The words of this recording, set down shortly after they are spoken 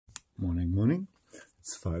Morning.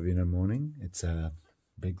 It's 5 in the morning. It's a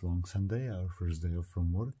big long Sunday, our first day off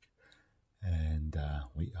from work, and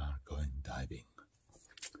we are going diving.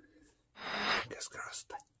 Fingers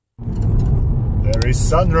crossed. There is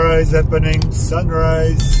sunrise happening,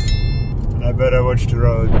 and I better watch the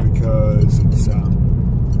road because it's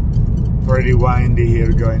pretty windy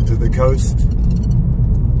here going to the coast.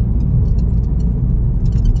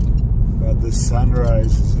 But the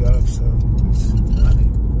sunrise is up, so it's stunning.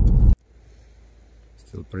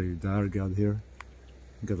 Still pretty dark out here.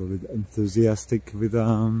 Got a bit enthusiastic with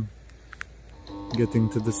getting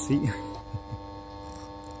to the sea.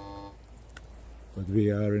 But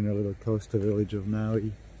we are in a little coastal village of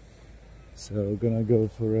Maui, so gonna go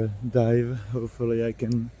for a dive. Hopefully I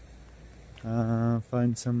can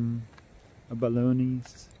find some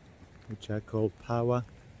abalones, which I call paua,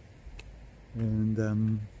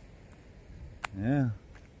 and yeah,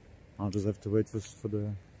 I'll just have to wait for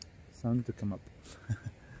the sun to come up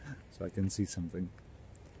so I can see something.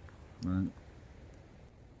 Right.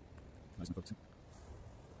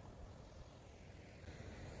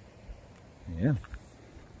 Yeah,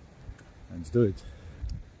 let's do it.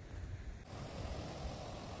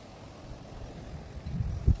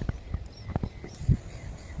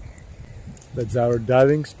 That's our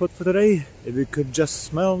diving spot for today. If you could just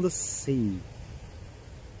smell the sea.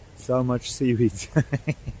 So much seaweed.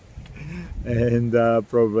 And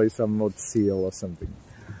probably some odd seal or something.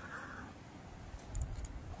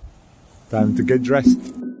 Time to get dressed.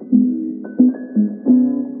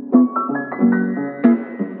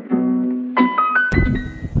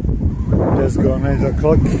 Just gone 8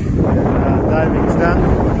 o'clock, diving's done,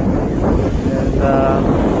 and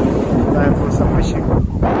time for some fishing.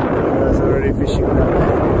 There's already fishing down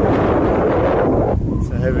there,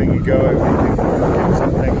 so having a go if we can get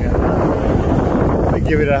something, and I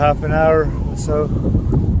give it a half an hour or so,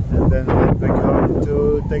 and then head back home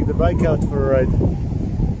to take the bike out for a ride.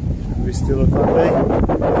 Should be still a fun day.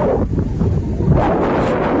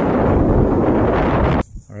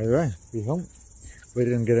 Alright, we're home. We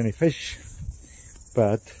didn't get any fish,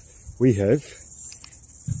 but we have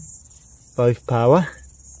 5 paua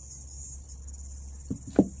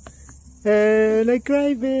and a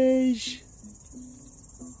crayfish.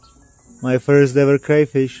 My first ever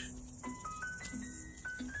crayfish.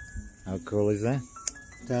 How cool is that?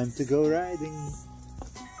 Time to go riding.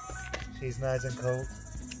 She's nice and cold.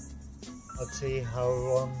 Let's see how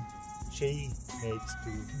long she needs to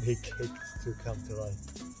make it to come to life.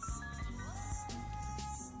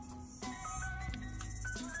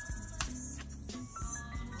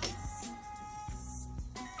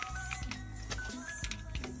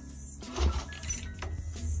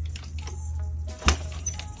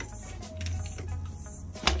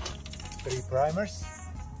 Three primers,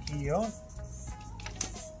 key on.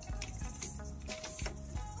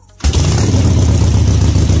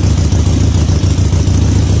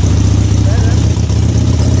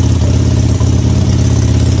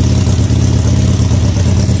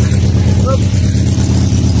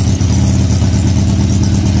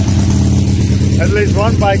 At least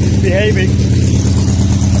one bike is behaving.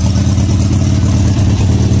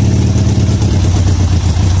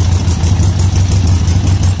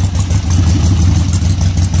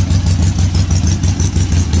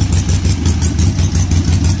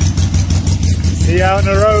 See you on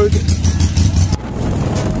the road.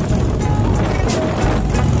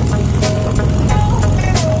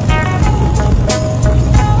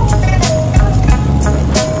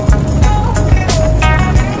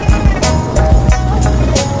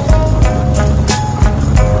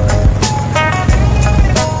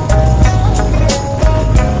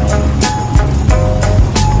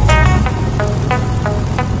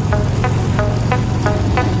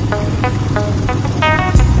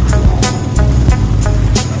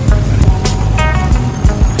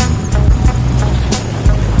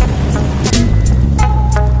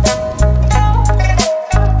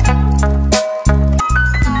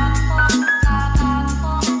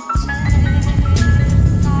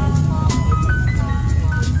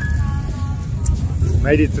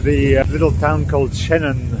 Made it to the little town called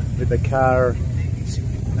Shannon with a car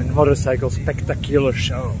and motorcycle spectacular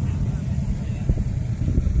show.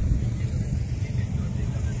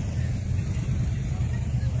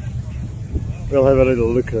 We'll have a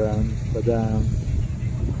little look around, but yeah,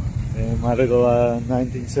 my little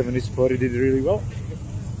 1970s Sporty did really well.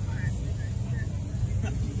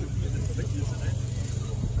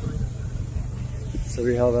 So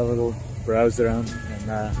we have a little browse around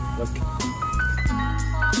and look.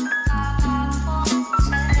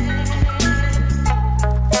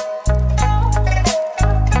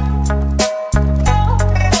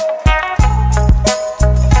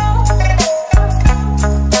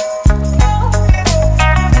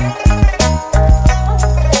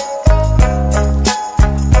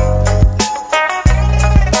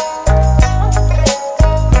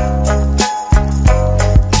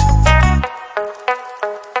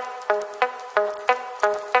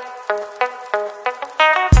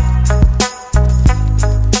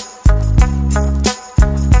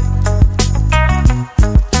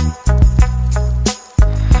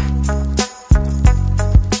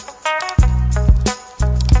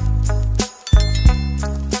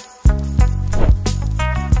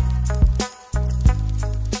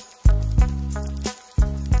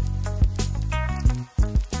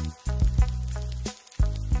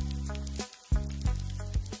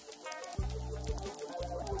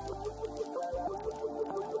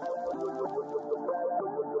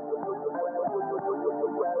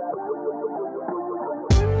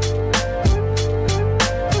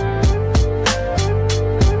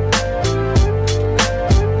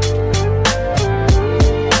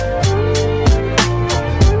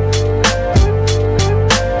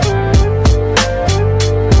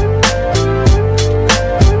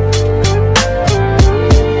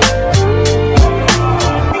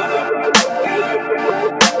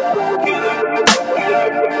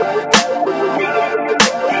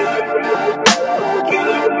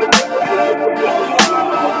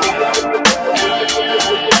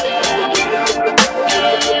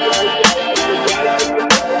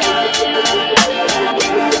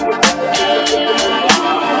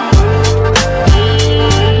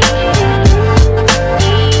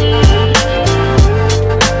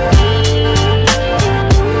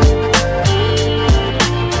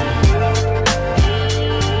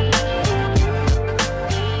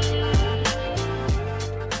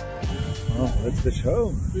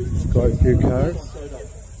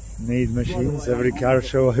 neat machines. Every car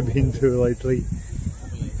show I've been to lately,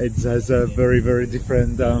 it has a very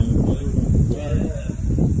different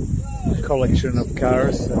collection of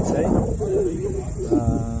cars, let's say.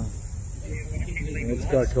 It's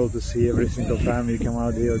quite cool to see every single time you come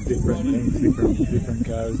out here, different things, different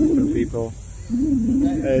cars, different people.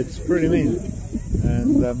 It's pretty neat,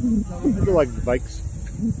 and I do like the bikes.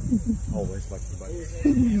 Always like the bikes.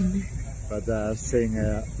 But seeing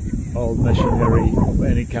old machinery of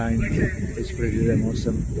any kind is pretty damn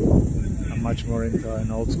awesome. I'm much more into an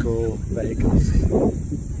old school vehicles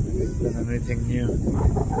than anything new.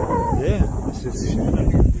 Yeah, this is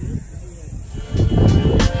Shannon.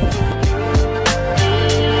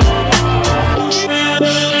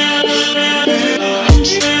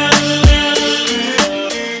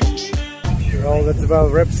 Well, that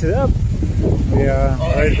about wraps it up. We are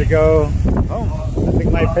ready to go home. I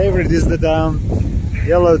think my favorite is the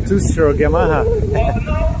yellow two-stroke Yamaha.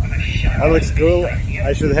 That looks cool.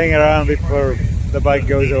 I should hang around before the bike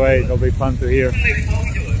goes away. It'll be fun to hear.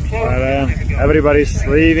 But everybody's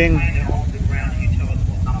leaving.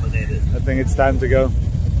 I think it's time to go.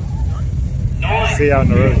 See you on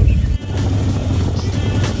the road.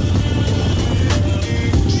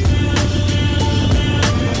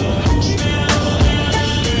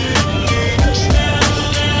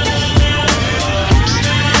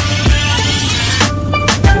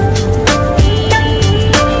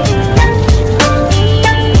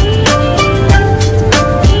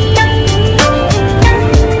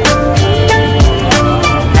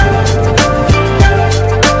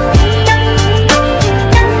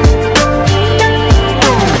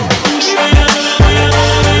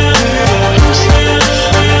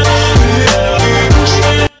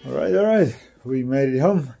 We made it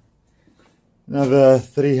home. Another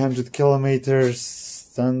 300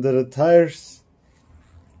 kilometers under the tires.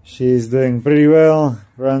 She's doing pretty well,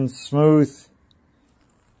 runs smooth.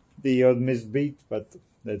 The odd missed beat, but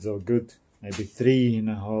that's all good. Maybe 3 in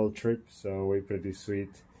a whole trip, so we're pretty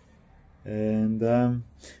sweet. And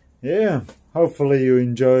yeah, hopefully you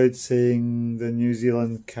enjoyed seeing the New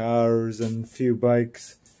Zealand cars and few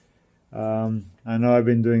bikes. I know I've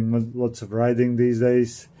been doing lots of riding these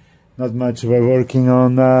days. Not much by working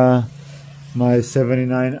on my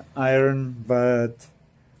 79 iron, but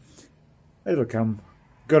it'll come.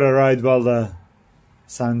 Gotta ride while the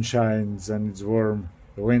sun shines and it's warm.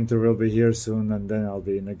 The winter will be here soon, and then I'll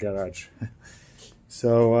be in the garage.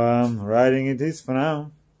 So riding it is for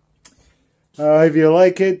now. If you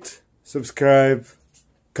like it, subscribe,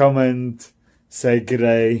 comment, say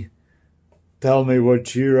g'day, tell me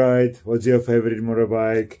what you ride, what's your favorite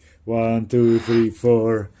motorbike, 1, 2, 3,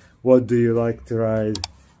 4. What do you like to ride?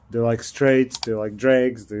 Do you like straights? Do you like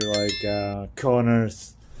drags? Do you like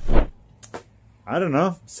corners? I don't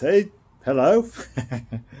know. Say hello.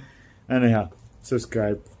 Anyhow,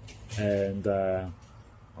 subscribe and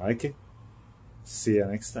like it. See you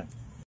next time.